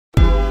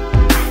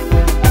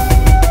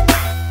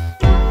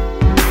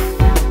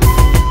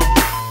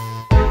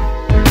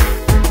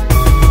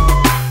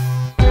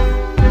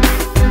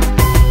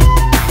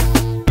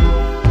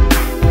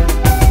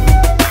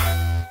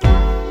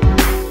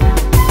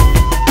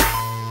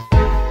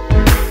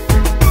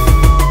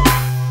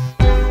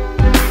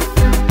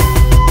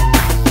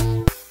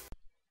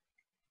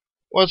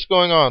What's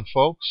going on,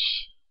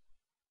 folks?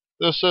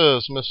 This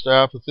is Mr.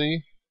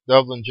 APATHY,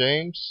 Devlin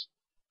James,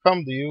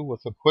 come to you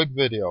with a quick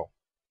video.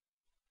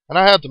 And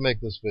I had to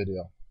make this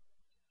video.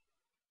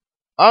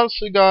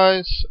 Honestly,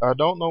 guys, I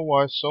don't know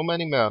why so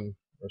many men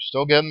are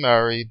still getting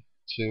married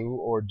to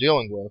or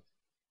dealing with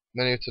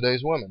many of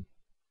today's women.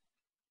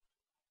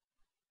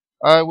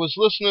 I was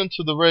listening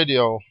to the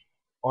radio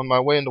on my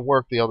way into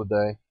work the other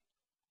day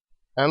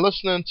and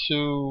listening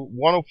to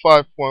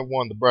 105.1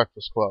 The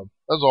Breakfast Club,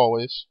 as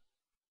always.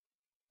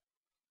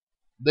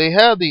 They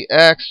had the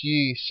Ask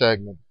Ye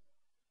segment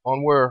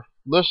on where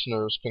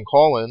listeners can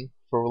call in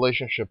for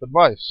relationship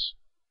advice.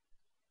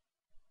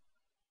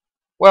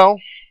 Well,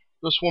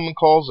 this woman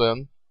calls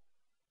in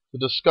to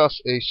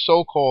discuss a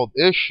so-called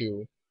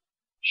issue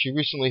she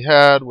recently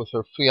had with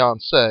her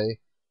fiancé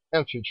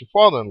and future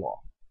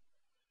father-in-law.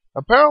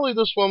 Apparently,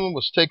 this woman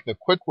was taking a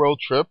quick road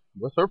trip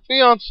with her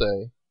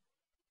fiancé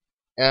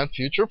and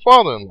future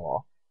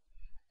father-in-law,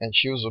 and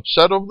she was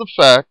upset over the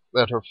fact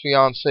that her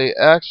fiancé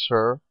asked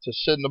her to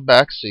sit in the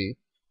back seat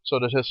so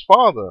that his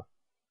father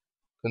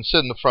can sit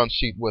in the front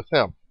seat with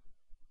him.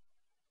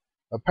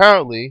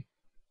 Apparently,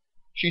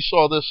 she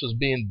saw this as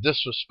being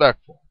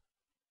disrespectful.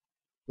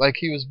 Like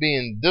he was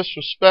being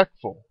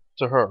disrespectful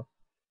to her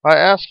by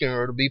asking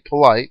her to be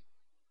polite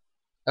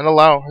and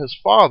allow his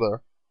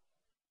father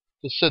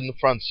to sit in the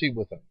front seat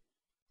with him.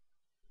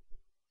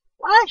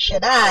 Why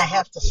should I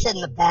have to sit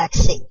in the back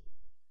seat?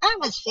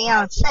 I'm his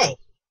fiancée.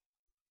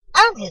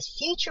 I'm his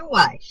future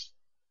wife.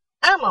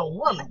 I'm a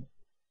woman.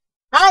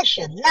 I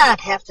should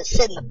not have to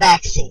sit in the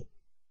back seat.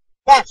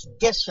 That's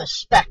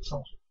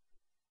disrespectful.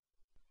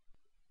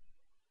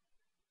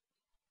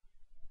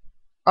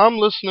 I'm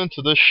listening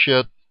to this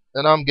shit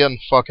and I'm getting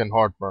fucking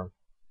heartburn.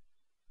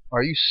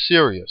 Are you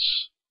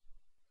serious?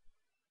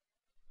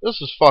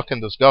 This is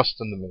fucking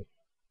disgusting to me.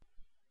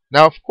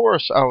 Now, of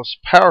course, I was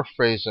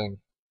paraphrasing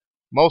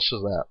most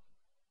of that,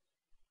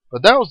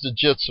 but that was the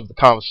gist of the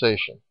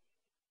conversation.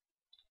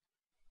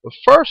 The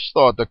first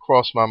thought that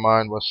crossed my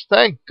mind was,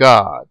 thank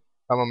God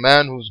I'm a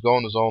man who's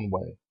going his own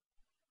way,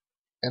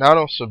 and I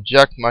don't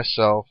subject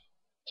myself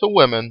to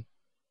women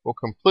who are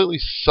completely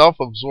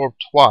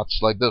self-absorbed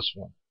twats like this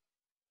one.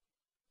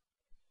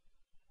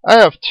 I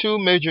have two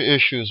major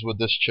issues with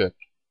this chick.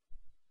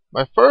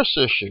 My first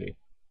issue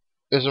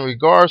is in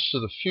regards to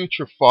the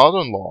future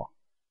father-in-law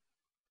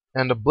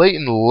and the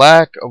blatant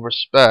lack of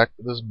respect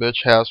this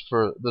bitch has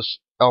for this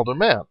elder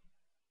man.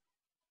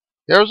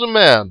 Here's a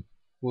man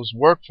who's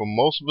worked for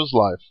most of his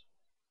life,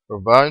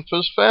 providing for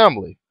his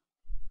family.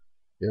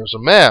 Here's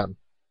a man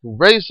who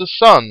raised his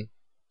son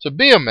to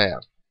be a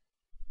man.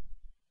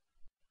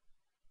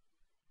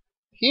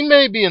 He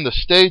may be in the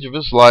stage of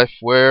his life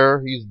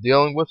where he's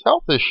dealing with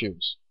health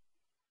issues.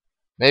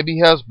 Maybe he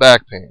has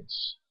back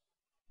pains.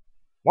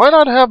 Why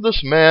not have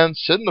this man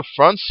sit in the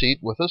front seat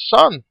with his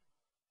son,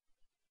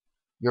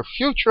 your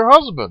future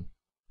husband,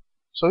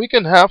 so he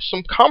can have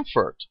some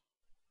comfort?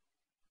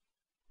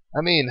 I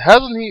mean,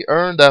 hasn't he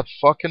earned that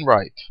fucking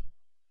right?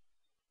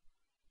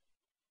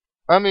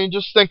 I mean,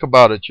 just think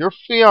about it. Your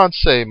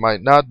fiancé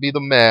might not be the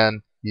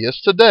man he is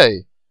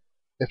today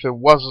if it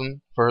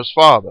wasn't for his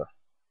father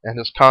and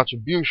his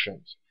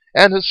contributions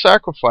and his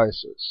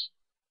sacrifices.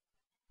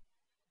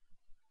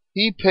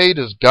 He paid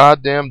his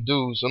goddamn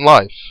dues in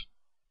life,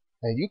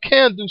 and you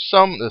can't do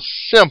something as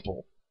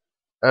simple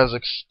as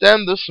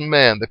extend this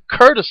man the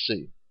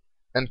courtesy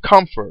and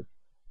comfort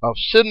of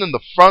sitting in the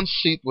front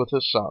seat with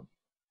his son.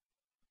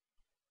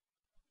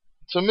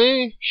 To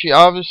me, she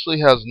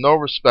obviously has no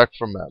respect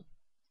for men.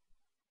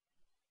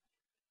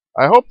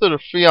 I hope that her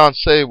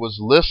fiancé was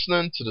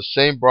listening to the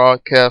same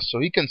broadcast so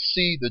he can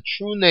see the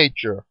true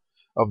nature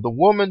of the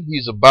woman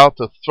he's about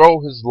to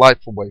throw his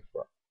life away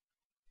for.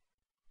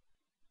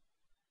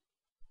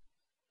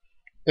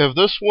 If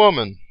this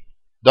woman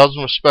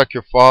doesn't respect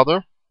your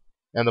father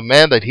and the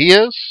man that he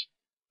is,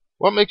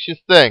 what makes you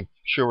think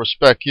she'll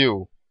respect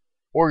you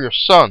or your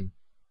son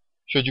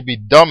should you be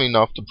dumb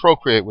enough to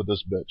procreate with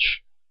this bitch?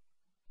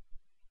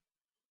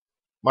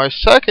 My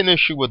second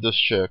issue with this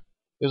chick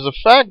is the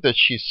fact that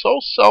she's so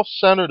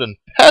self-centered and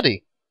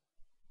petty.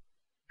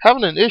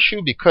 Having an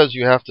issue because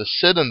you have to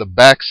sit in the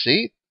back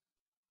seat?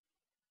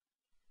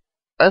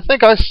 I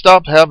think I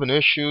stopped having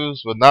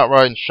issues with not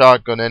riding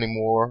shotgun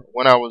anymore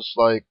when I was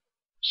like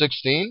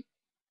 16.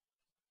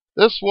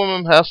 This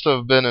woman has to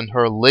have been in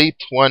her late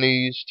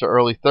 20s to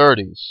early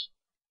 30s.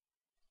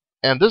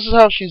 And this is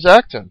how she's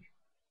acting.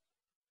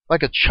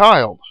 Like a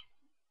child.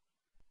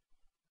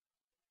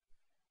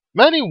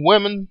 Many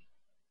women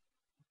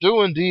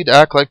do indeed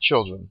act like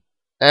children,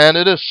 and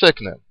it is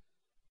sickening.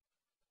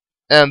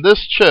 And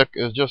this chick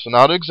is just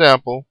another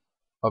example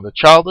of a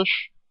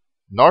childish,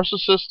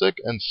 narcissistic,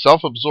 and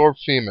self-absorbed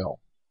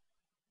female.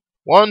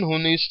 One who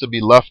needs to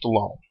be left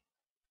alone.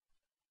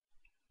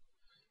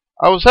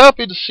 I was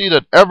happy to see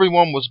that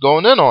everyone was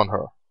going in on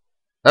her.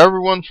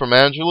 Everyone from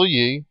Angela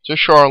Yee to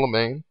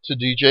Charlemagne to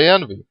DJ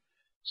Envy,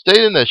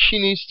 stating that she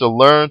needs to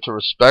learn to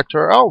respect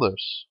her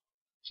elders.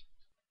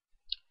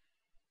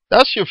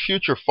 That's your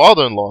future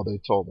father-in-law, they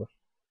told her.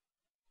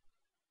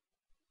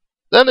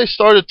 Then they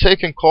started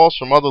taking calls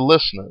from other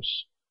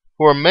listeners,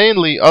 who are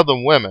mainly other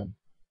women.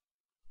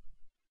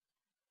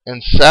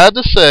 And sad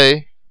to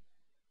say,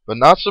 but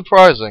not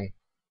surprising,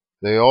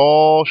 they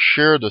all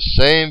share the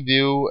same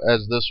view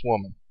as this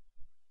woman.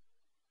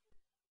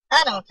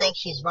 I don't think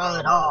she's wrong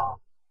at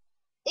all.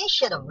 He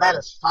should have let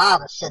his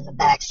father sit in the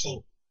back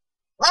seat.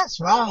 What's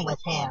wrong with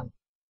him?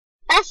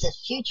 That's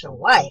his future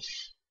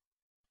wife.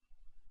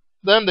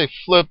 Then they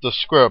flipped the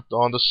script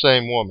on the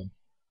same woman.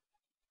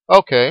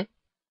 Okay,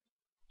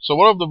 so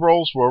what if the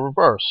roles were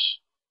reversed?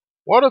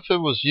 What if it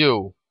was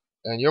you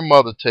and your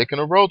mother taking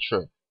a road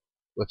trip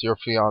with your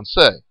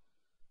fiancé?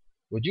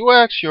 Would you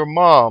ask your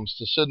moms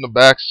to sit in the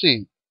back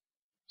seat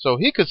so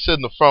he could sit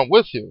in the front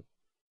with you?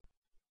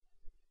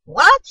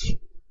 What?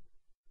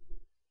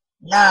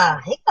 Nah,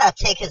 he gotta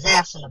take his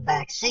ass in the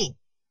back seat.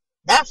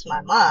 That's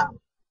my mom.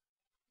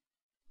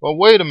 Well,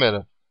 wait a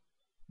minute.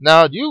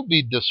 Now you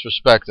be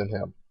disrespecting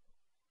him.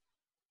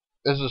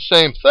 It's the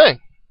same thing.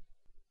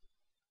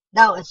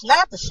 No, it's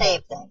not the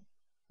same thing.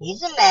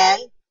 He's a man,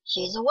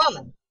 she's a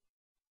woman.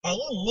 And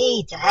you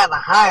need to have a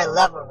higher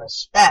level of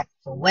respect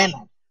for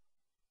women.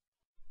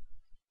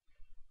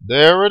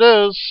 There it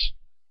is.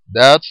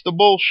 That's the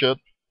bullshit.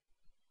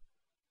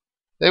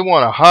 They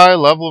want a high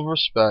level of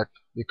respect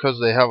because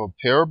they have a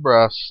pair of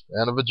breasts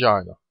and a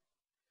vagina.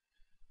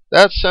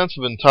 That sense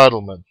of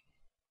entitlement,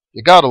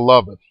 you gotta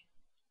love it.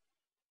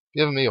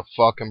 Give me a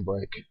fucking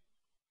break.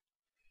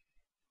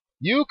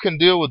 You can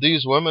deal with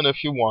these women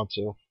if you want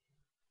to.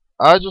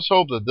 I just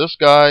hope that this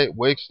guy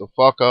wakes the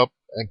fuck up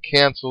and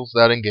cancels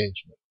that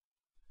engagement.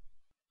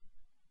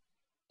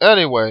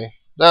 Anyway,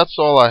 that's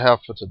all I have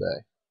for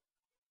today.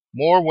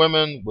 More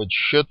women with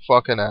shit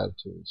fucking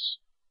attitudes.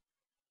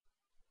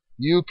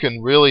 You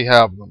can really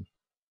have them.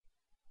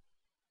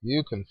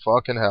 You can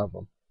fucking have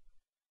them.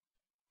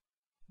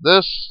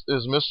 This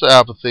is Mr.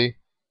 Apathy,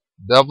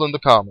 Devlin the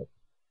Comet.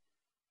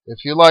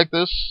 If you like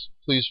this,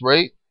 please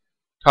rate,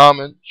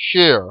 comment,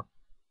 share.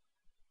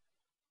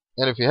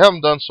 And if you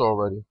haven't done so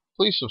already,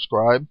 please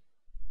subscribe.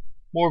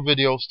 More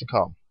videos to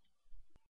come.